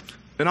Sabbath.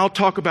 And I'll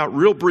talk about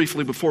real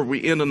briefly before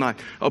we end tonight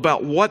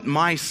about what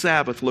my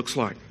Sabbath looks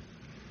like.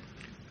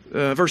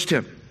 Verse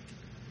 10.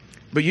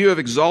 But you have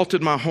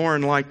exalted my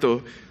horn like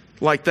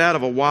that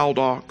of a wild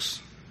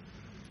ox,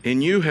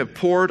 and you have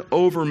poured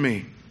over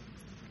me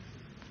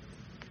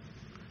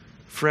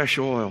fresh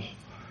oil.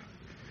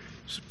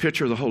 It's a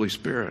picture of the Holy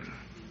Spirit.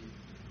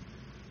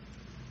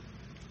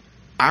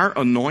 Our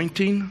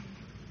anointing,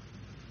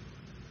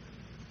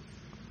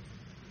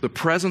 the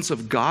presence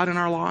of God in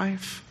our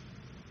life,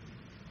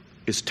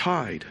 is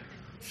tied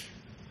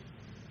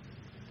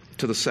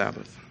to the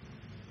Sabbath.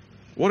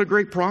 What a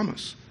great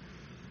promise.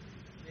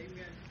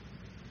 Amen.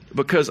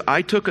 Because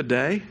I took a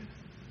day,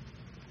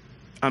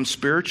 I'm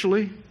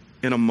spiritually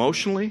and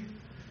emotionally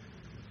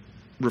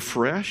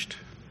refreshed.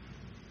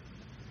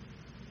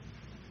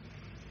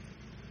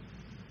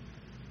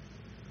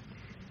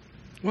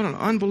 What an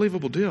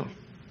unbelievable deal.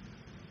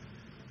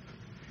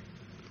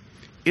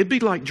 It'd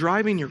be like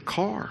driving your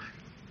car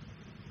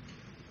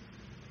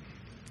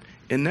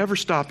and never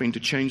stopping to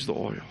change the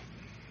oil.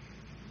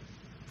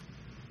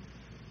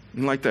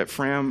 And like that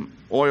Fram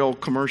oil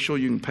commercial,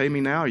 you can pay me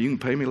now or you can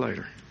pay me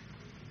later.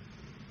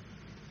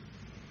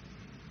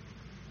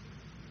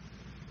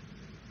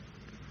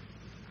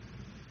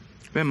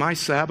 Man, my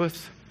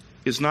Sabbath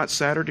is not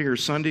Saturday or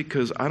Sunday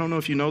because I don't know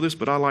if you know this,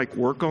 but I like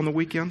work on the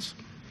weekends.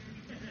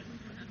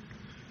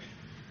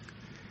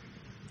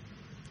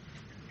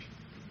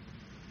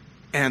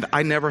 And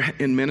I never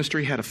in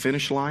ministry had a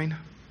finish line,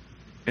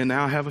 and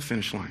now I have a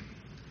finish line.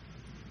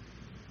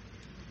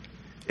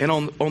 And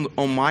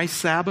on my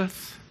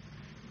Sabbath,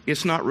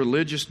 it's not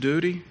religious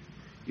duty,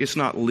 it's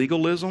not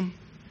legalism.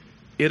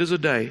 It is a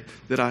day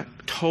that I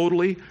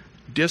totally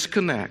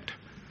disconnect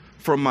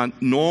from my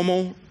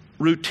normal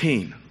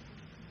routine,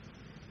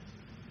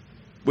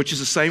 which is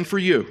the same for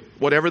you,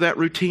 whatever that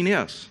routine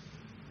is.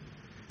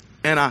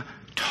 And I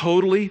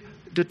totally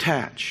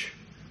detach.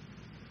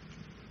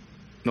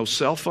 No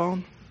cell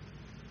phone.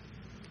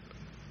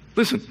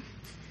 Listen,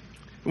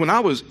 when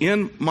I was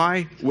in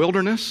my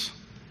wilderness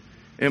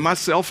and my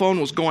cell phone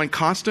was going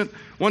constant,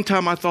 one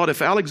time I thought if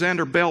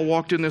Alexander Bell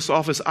walked in this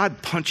office,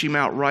 I'd punch him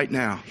out right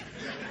now.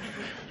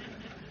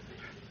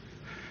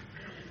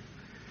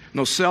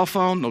 No cell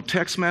phone, no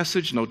text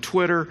message, no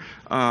Twitter,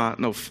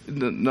 no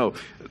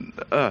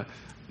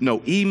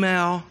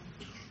email,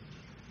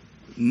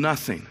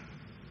 nothing.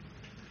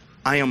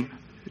 I am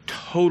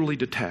totally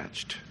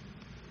detached.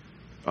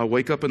 I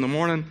wake up in the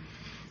morning.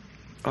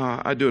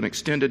 I do an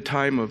extended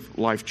time of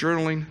life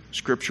journaling,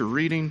 scripture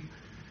reading,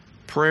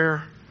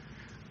 prayer.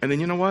 And then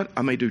you know what?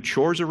 I may do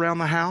chores around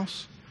the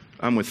house.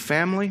 I'm with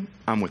family.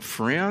 I'm with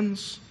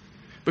friends.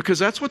 Because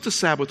that's what the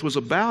Sabbath was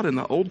about in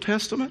the Old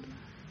Testament.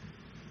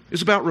 It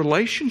was about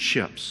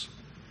relationships.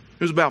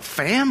 It was about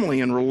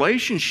family and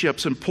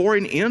relationships and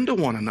pouring into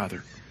one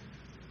another.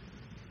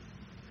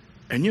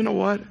 And you know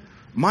what?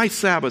 My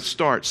Sabbath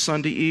starts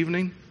Sunday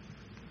evening.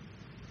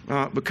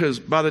 Because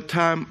by the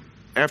time,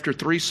 after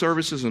 3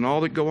 services and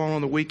all that go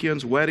on the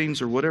weekends, weddings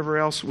or whatever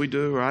else we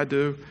do or I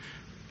do,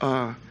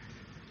 by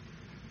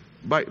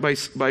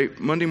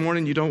Monday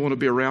morning you don't want to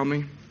be around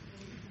me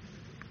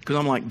because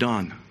I'm like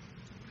done.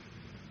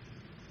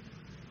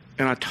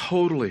 And I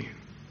totally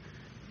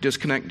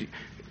disconnect.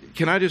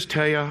 Can I just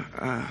tell you,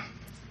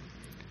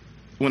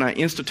 when I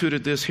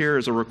instituted this here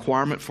as a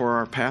requirement for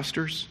our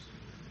pastors,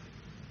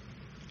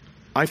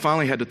 I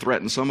finally had to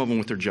threaten some of them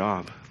with their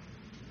job.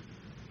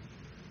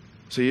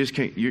 So you just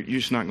can't, you're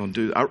just not going to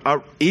do that. I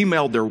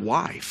emailed their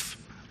wife,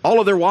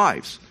 all of their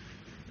wives,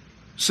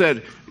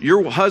 said,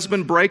 your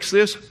husband breaks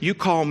this, you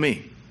call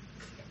me.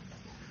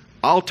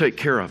 I'll take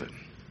care of it.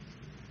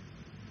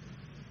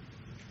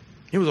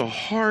 It was a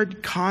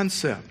hard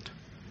concept,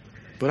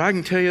 but I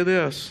can tell you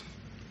this.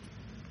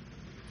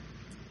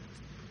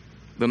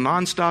 The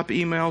nonstop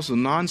emails, the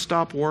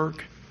nonstop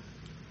work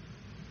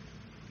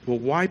will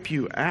wipe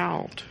you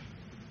out.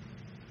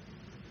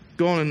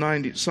 Go on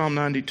to Psalm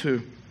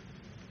 92.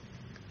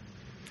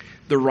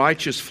 The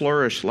righteous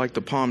flourish like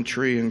the palm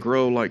tree and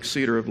grow like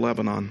cedar of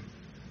Lebanon.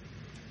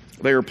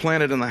 They are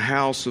planted in the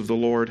house of the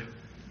Lord,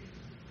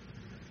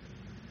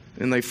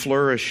 and they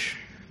flourish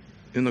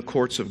in the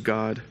courts of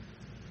God.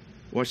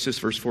 Watch this,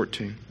 verse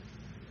 14.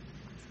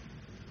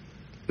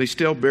 They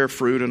still bear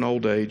fruit in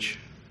old age.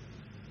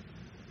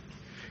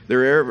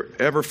 They're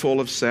ever full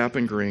of sap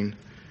and green,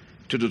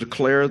 to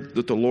declare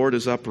that the Lord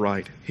is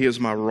upright. He is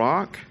my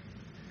rock,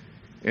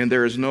 and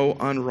there is no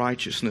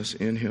unrighteousness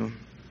in him.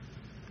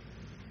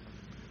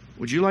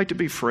 Would you like to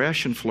be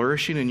fresh and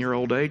flourishing in your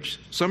old age?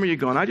 Some of you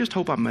going, I just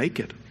hope I make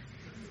it.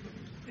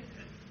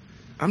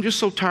 I'm just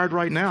so tired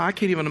right now, I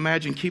can't even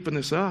imagine keeping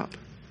this up.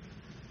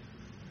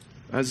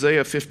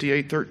 Isaiah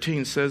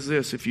 58:13 says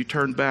this, if you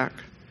turn back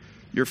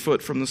your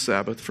foot from the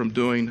Sabbath, from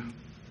doing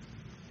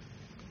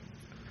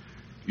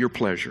your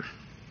pleasure.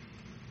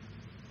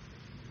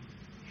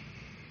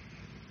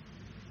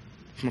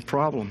 It's my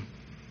problem.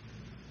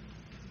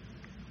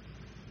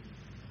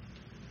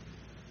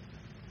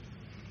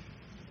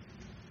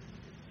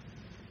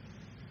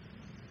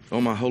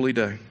 On my holy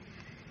day,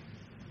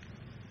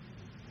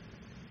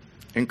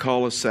 and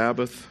call the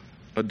Sabbath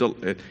a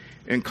delight,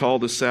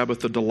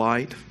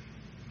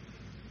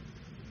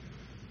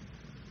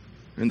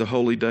 and the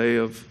holy day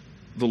of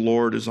the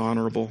Lord is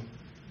honorable.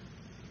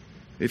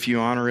 If you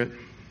honor it,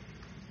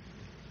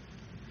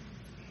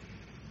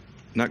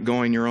 not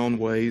going your own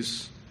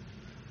ways,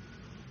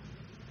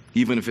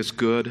 even if it's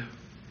good,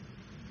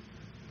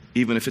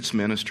 even if it's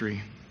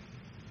ministry.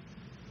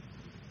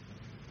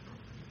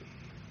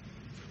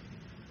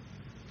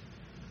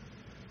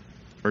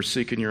 Or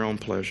seeking your own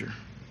pleasure.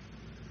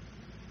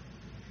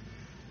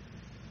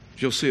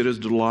 You'll see it as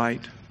delight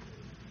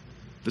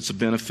that's a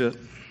benefit.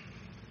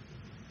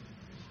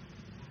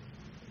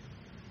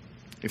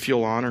 If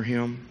you'll honor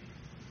him.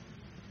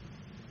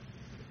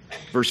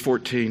 Verse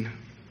 14.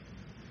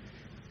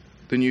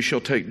 Then you shall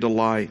take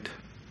delight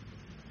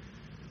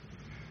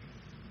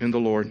in the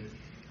Lord.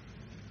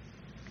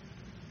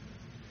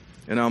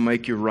 And I'll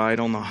make you ride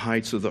on the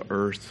heights of the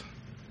earth.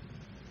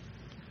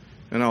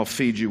 And I'll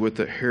feed you with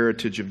the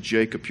heritage of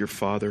Jacob your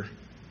father.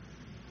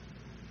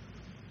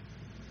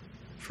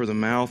 For the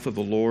mouth of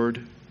the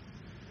Lord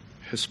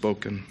has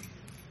spoken.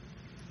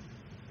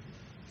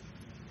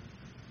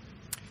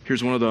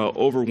 Here's one of the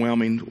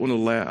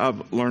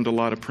I've learned a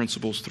lot of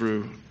principles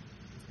through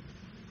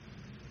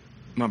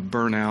my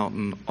burnout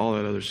and all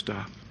that other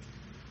stuff.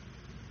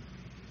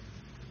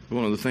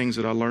 One of the things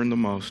that I learned the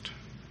most: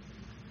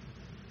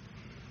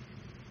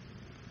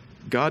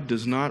 God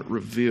does not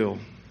reveal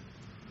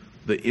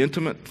the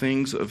intimate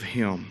things of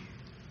Him,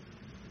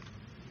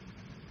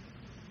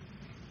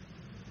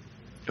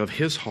 of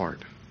His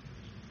heart,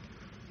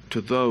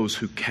 to those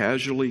who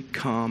casually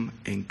come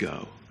and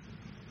go.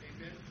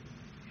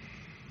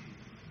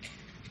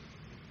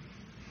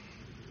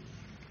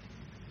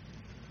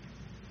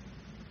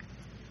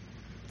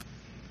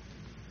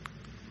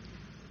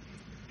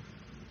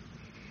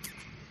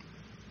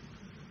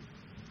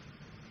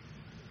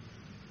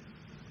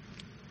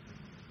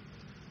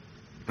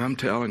 I'm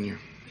telling you,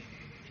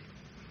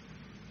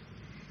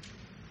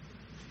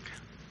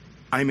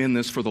 I'm in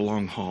this for the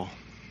long haul.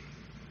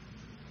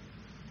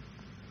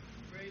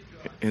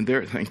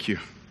 Thank you.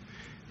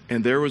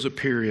 And there was a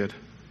period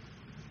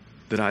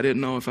that I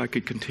didn't know if I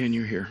could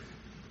continue here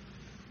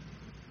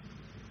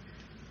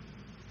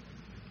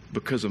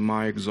because of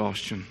my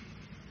exhaustion.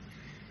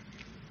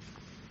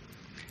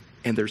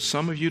 And there's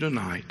some of you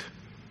tonight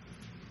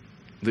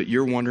that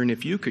you're wondering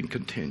if you can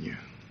continue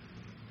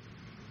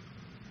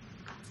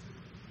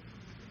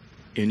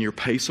in your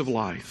pace of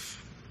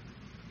life,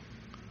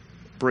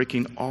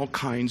 breaking all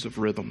kinds of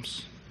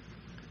rhythms,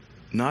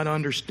 not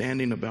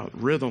understanding about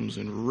rhythms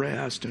and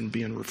rest and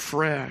being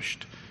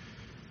refreshed,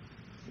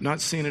 not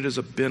seeing it as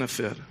a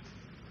benefit,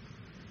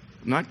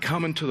 not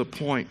coming to the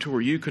point to where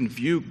you can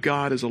view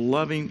God as a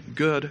loving,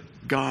 good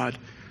God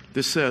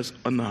that says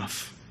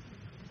enough.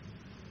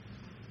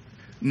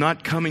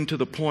 Not coming to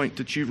the point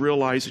that you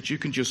realize that you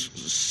can just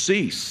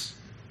cease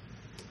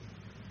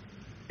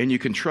and you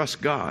can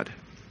trust God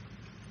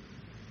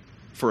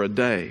for a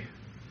day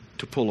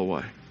to pull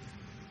away.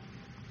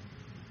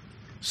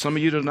 Some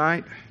of you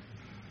tonight,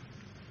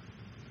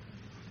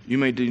 you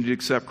may need to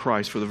accept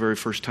Christ for the very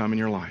first time in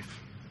your life.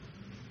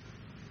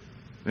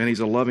 And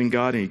He's a loving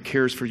God, and He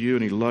cares for you,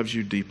 and He loves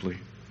you deeply.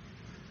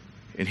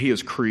 And He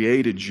has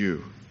created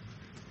you.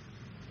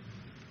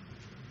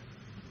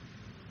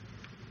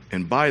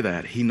 And by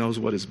that, He knows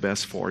what is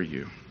best for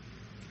you.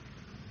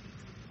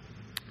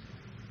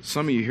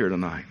 Some of you here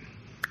tonight,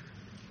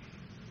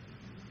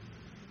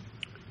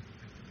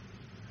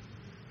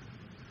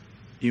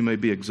 you may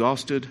be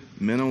exhausted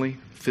mentally,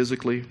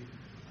 physically,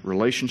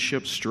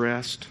 relationship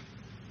stressed.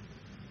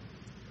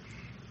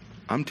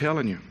 I'm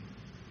telling you,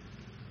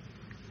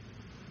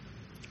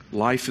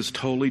 life is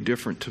totally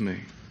different to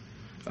me.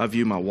 I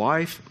view my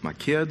wife, my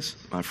kids,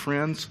 my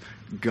friends,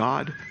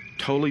 God,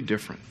 totally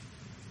different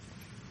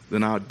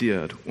than I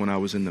did when I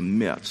was in the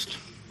midst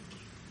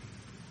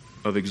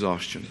of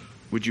exhaustion.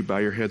 Would you bow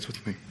your heads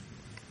with me?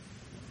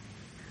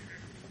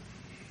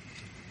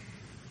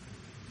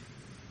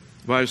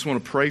 But I just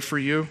want to pray for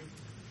you.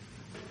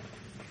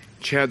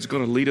 Chad's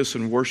going to lead us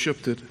in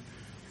worship.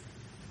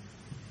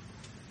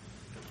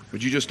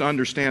 Would you just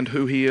understand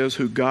who He is,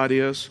 who God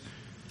is,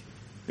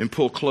 and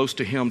pull close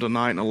to Him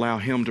tonight and allow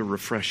Him to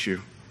refresh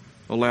you.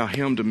 Allow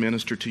Him to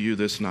minister to you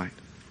this night.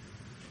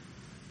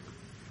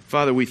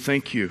 Father, we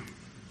thank You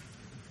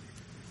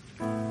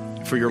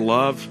for Your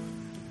love.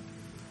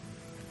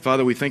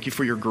 Father, we thank You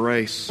for Your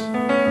grace.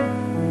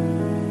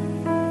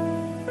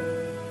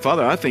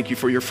 Father, I thank You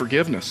for Your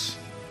forgiveness.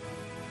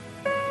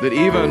 That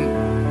even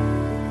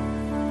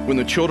when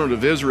the children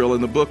of Israel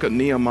in the book of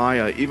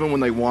Nehemiah, even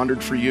when they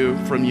wandered from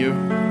you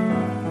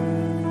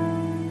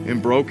and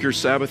broke Your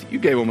Sabbath, You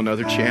gave them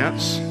another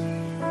chance.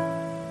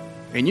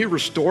 And You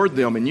restored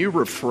them and You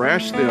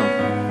refreshed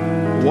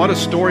them. What a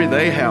story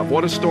they have.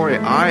 What a story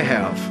I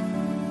have.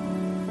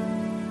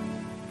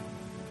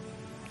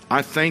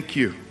 I thank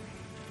You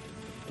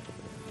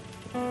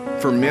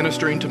for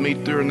ministering to me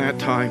during that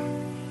time.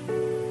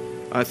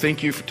 I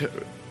thank You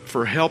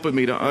for helping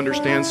me to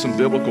understand some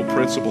biblical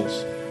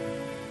principles.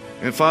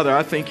 And Father,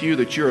 I thank You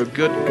that You're a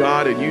good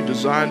God and You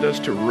designed us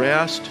to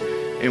rest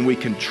and we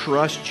can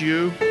trust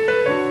You.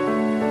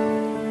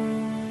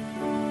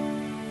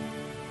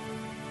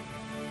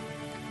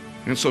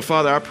 And so,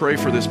 Father, I pray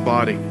for this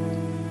body.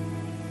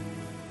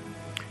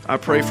 I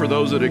pray for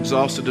those that are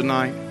exhausted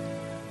tonight.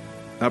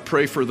 I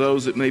pray for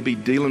those that may be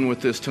dealing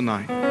with this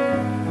tonight.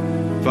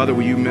 Father,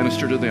 will You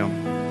minister to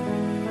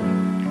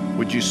them?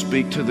 Would You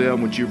speak to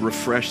them? Would You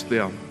refresh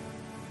them?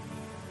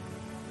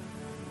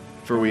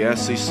 For we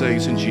ask these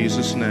things in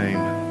Jesus' name.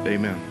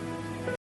 Amen.